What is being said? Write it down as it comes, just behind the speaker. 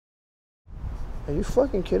Are you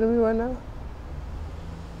fucking kidding me right now?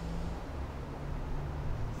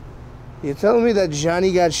 You're telling me that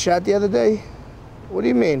Johnny got shot the other day? What do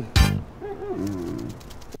you mean?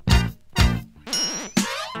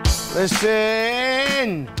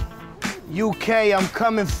 Listen! UK, I'm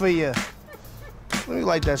coming for you. Let me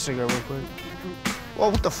light that cigarette real quick. Whoa,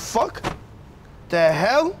 what the fuck? The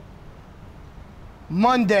hell?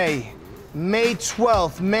 Monday, May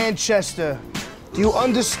 12th, Manchester. Do you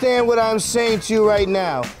understand what I'm saying to you right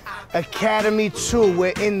now? Academy 2,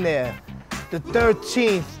 we're in there. The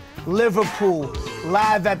 13th, Liverpool,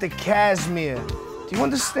 live at the Kazimier. Do you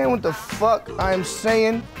understand what the fuck I'm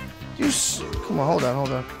saying? Come on, hold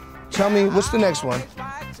on. Tell me, what's the next one?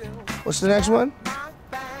 What's the next one?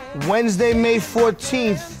 Wednesday, May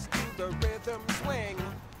 14th.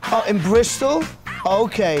 Oh, in Bristol? Oh,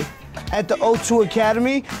 okay. At the O2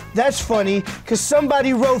 Academy? That's funny, because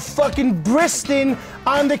somebody wrote fucking Bristol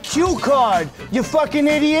on the cue card. You fucking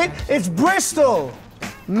idiot. It's Bristol.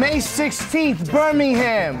 May 16th,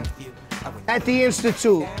 Birmingham. At the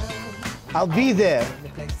Institute. I'll be there.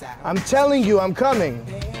 I'm telling you, I'm coming.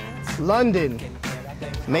 London.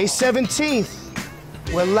 May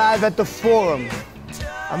 17th, we're live at the Forum.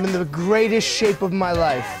 I'm in the greatest shape of my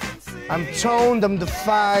life. I'm toned, I'm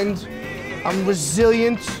defined, I'm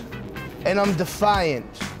resilient, and I'm defiant.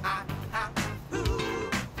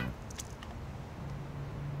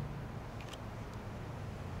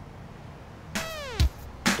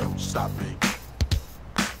 Don't stop me.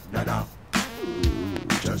 No.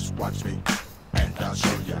 Just watch me, and I'll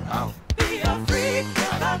show you how. Be a freak,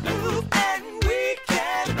 gotta move, and we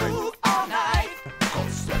can move all night.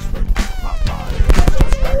 'Cause that's when my body is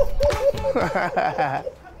just right.